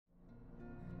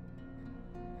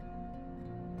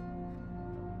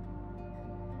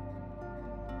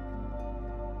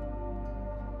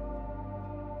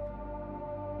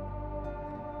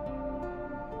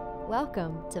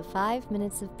Welcome to 5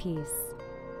 Minutes of Peace,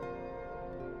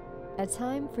 a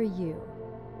time for you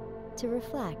to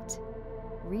reflect,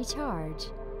 recharge,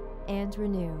 and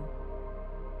renew.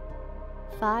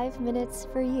 5 minutes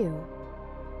for you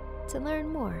to learn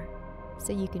more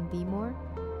so you can be more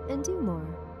and do more.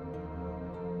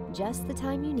 Just the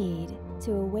time you need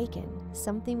to awaken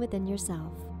something within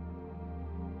yourself.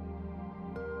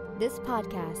 This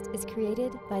podcast is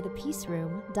created by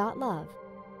thepeaceroom.love,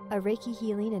 a Reiki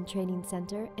healing and training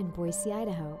center in Boise,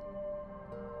 Idaho.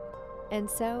 And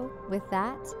so, with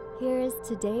that, here is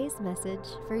today's message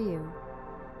for you.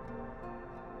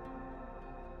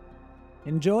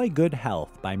 Enjoy good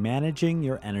health by managing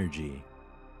your energy.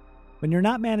 When you're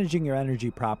not managing your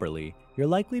energy properly, you're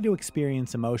likely to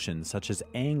experience emotions such as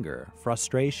anger,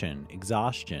 frustration,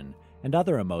 exhaustion, and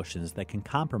other emotions that can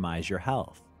compromise your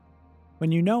health.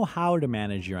 When you know how to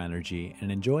manage your energy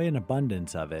and enjoy an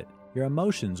abundance of it, your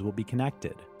emotions will be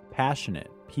connected,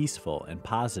 passionate, peaceful, and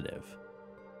positive.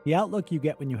 The outlook you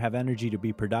get when you have energy to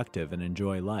be productive and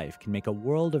enjoy life can make a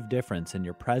world of difference in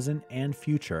your present and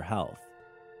future health.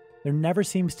 There never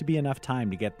seems to be enough time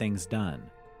to get things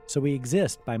done, so we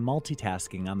exist by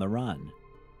multitasking on the run.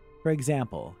 For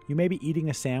example, you may be eating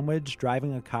a sandwich,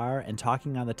 driving a car, and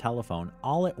talking on the telephone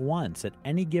all at once at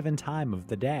any given time of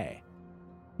the day.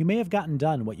 You may have gotten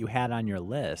done what you had on your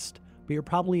list, but you're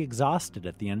probably exhausted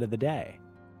at the end of the day.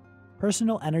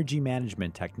 Personal energy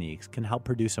management techniques can help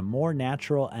produce a more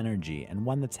natural energy and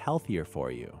one that's healthier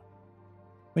for you.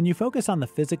 When you focus on the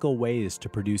physical ways to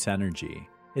produce energy,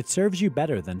 it serves you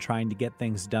better than trying to get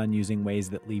things done using ways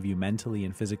that leave you mentally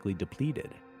and physically depleted.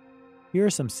 Here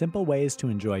are some simple ways to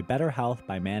enjoy better health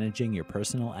by managing your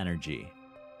personal energy.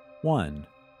 1.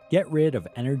 Get rid of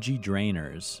energy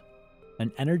drainers.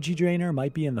 An energy drainer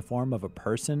might be in the form of a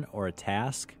person or a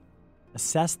task.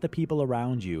 Assess the people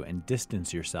around you and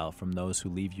distance yourself from those who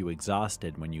leave you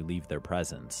exhausted when you leave their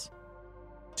presence.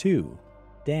 2.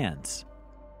 Dance.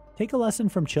 Take a lesson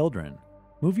from children.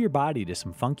 Move your body to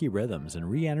some funky rhythms and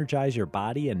re-energize your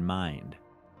body and mind.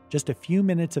 Just a few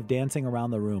minutes of dancing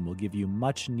around the room will give you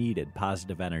much needed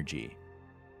positive energy.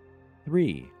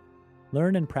 3.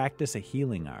 Learn and practice a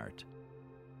healing art.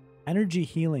 Energy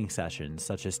healing sessions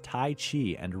such as Tai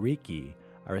Chi and Reiki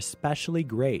are especially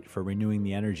great for renewing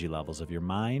the energy levels of your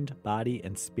mind, body,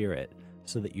 and spirit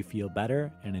so that you feel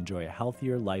better and enjoy a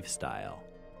healthier lifestyle.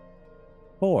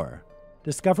 4.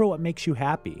 Discover what makes you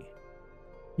happy.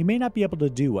 You may not be able to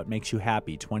do what makes you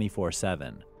happy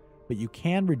 24/7, but you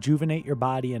can rejuvenate your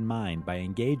body and mind by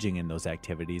engaging in those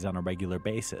activities on a regular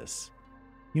basis.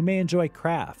 You may enjoy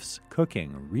crafts,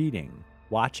 cooking, reading,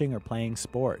 watching, or playing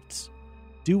sports.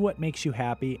 Do what makes you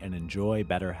happy and enjoy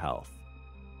better health.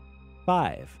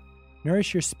 5.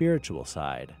 Nourish your spiritual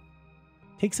side.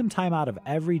 Take some time out of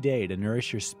every day to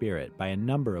nourish your spirit by a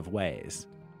number of ways.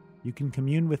 You can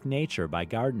commune with nature by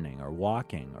gardening or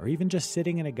walking, or even just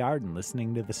sitting in a garden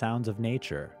listening to the sounds of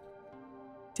nature.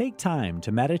 Take time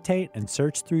to meditate and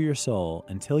search through your soul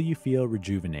until you feel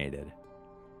rejuvenated.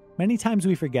 Many times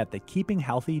we forget that keeping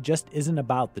healthy just isn't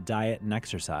about the diet and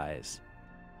exercise.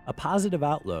 A positive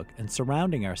outlook and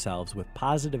surrounding ourselves with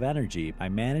positive energy by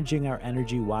managing our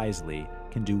energy wisely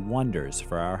can do wonders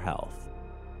for our health.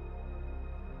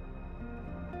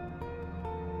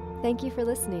 Thank you for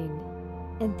listening,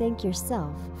 and thank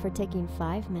yourself for taking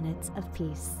 5 minutes of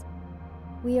peace.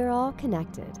 We are all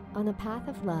connected on the path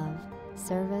of love,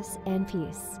 service, and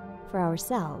peace for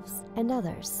ourselves and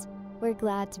others. We're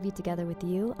glad to be together with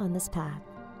you on this path.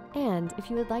 And if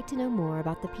you would like to know more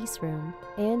about the Peace Room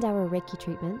and our Reiki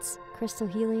treatments, crystal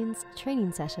healings,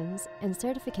 training sessions, and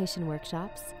certification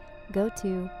workshops, go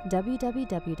to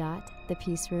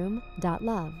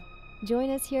www.thepeaceroom.love. Join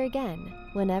us here again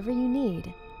whenever you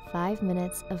need 5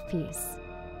 minutes of peace.